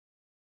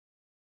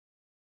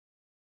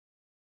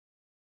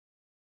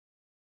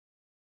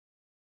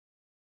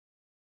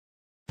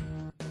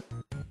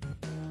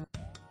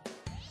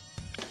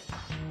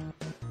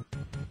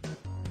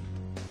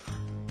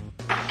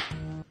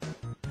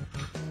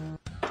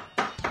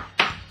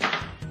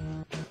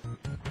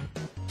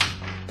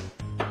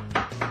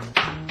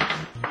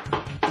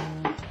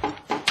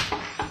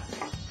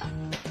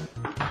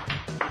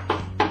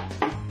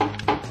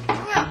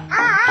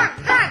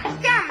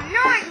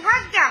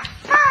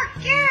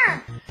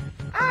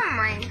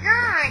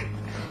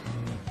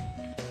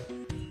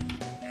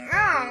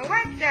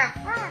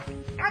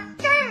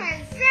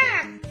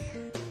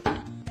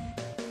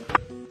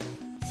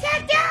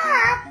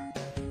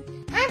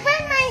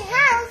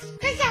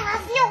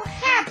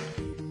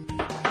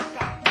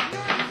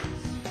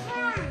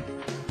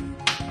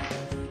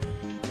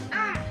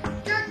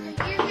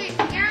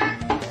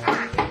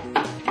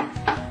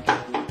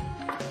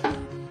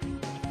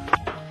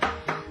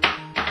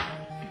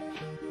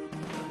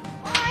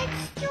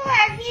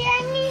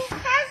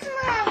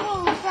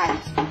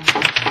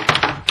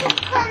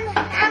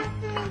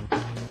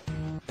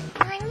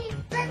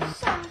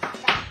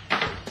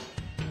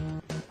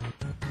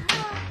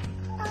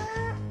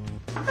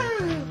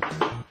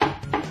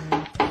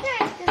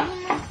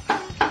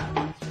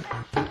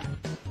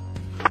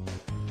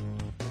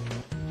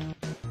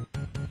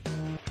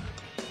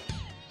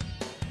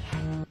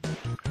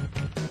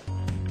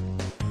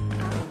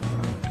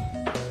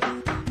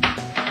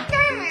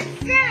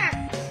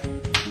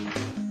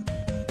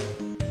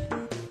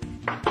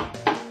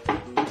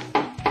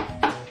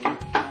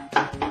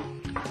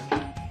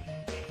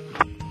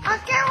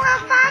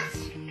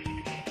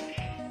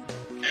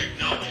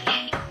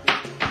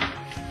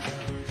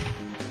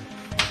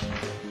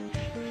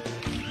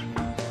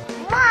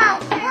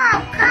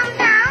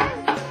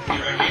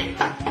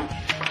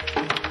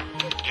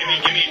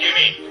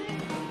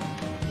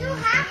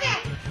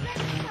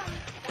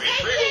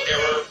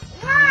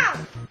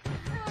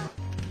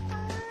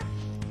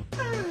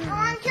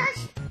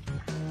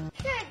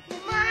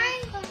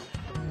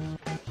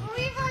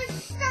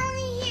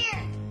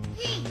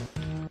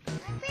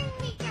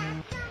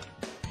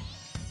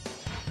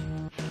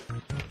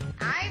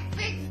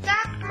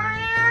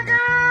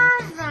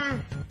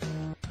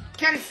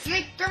can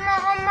sleep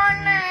tomorrow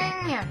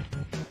morning.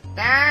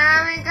 There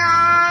we go.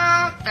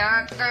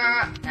 There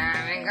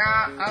we go.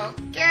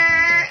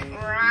 Okay.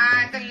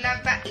 Right. Okay.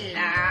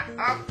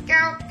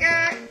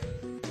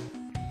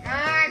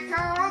 I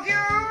told you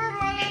a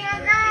minute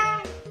ago.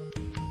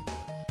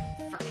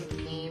 Fucking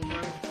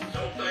neighbor.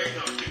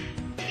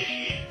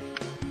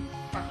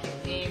 Fucking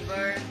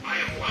neighbor.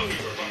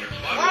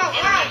 Whoa.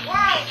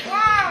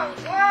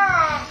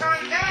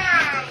 Calm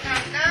down.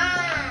 No.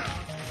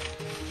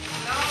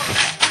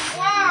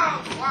 Whoa.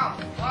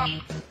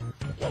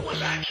 What was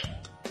that?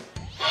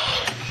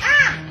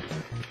 Ah!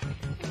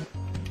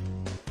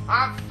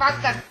 Oh, fuck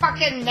the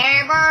fucking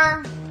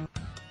neighbor.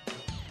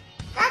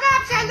 Shut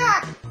up,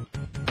 Charlotte.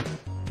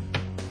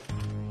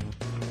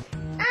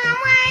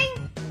 Wait.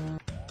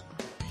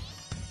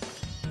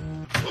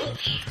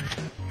 Oops.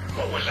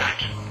 What was that?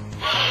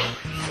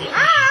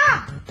 Ah!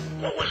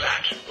 What was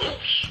that?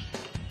 Oops.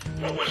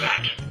 What was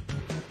that?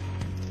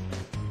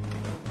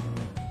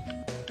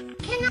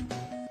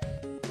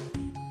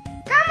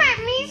 Come at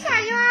me,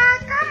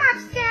 Charlotte. Come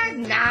upstairs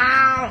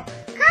now.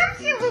 Come,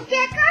 s'il vous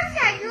plaît. Come,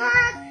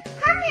 Charlotte.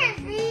 Come at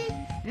me.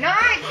 No,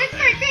 it's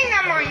 6:30 in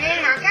the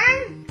morning, okay?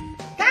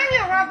 Tell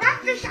your robot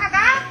to shut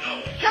up.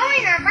 Go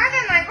in your bed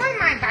and I go in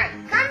my bed.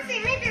 Come see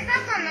me this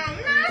afternoon.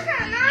 No,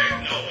 Charlotte.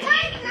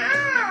 Wait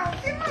now.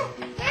 S'il vous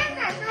plaît,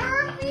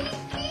 Charlotte.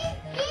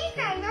 Please,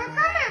 Charlotte.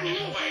 Come at me.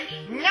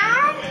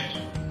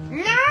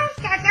 No,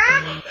 shut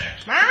up.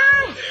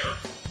 Mom.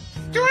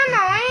 It's too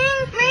annoying.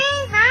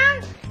 Please, Mom.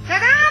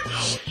 Shut up.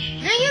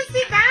 Do you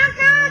see that,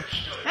 God?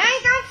 I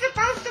don't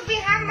supposed to be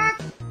having much.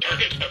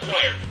 Target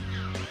acquired.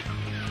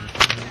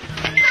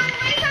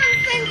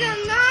 Signal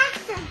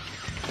lost.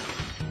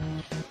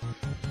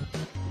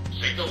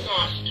 Signal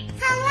lost.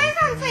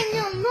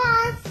 Signal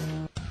lost.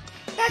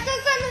 That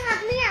doesn't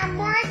have me at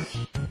much.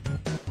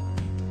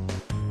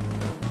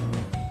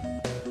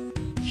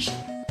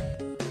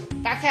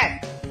 That's it.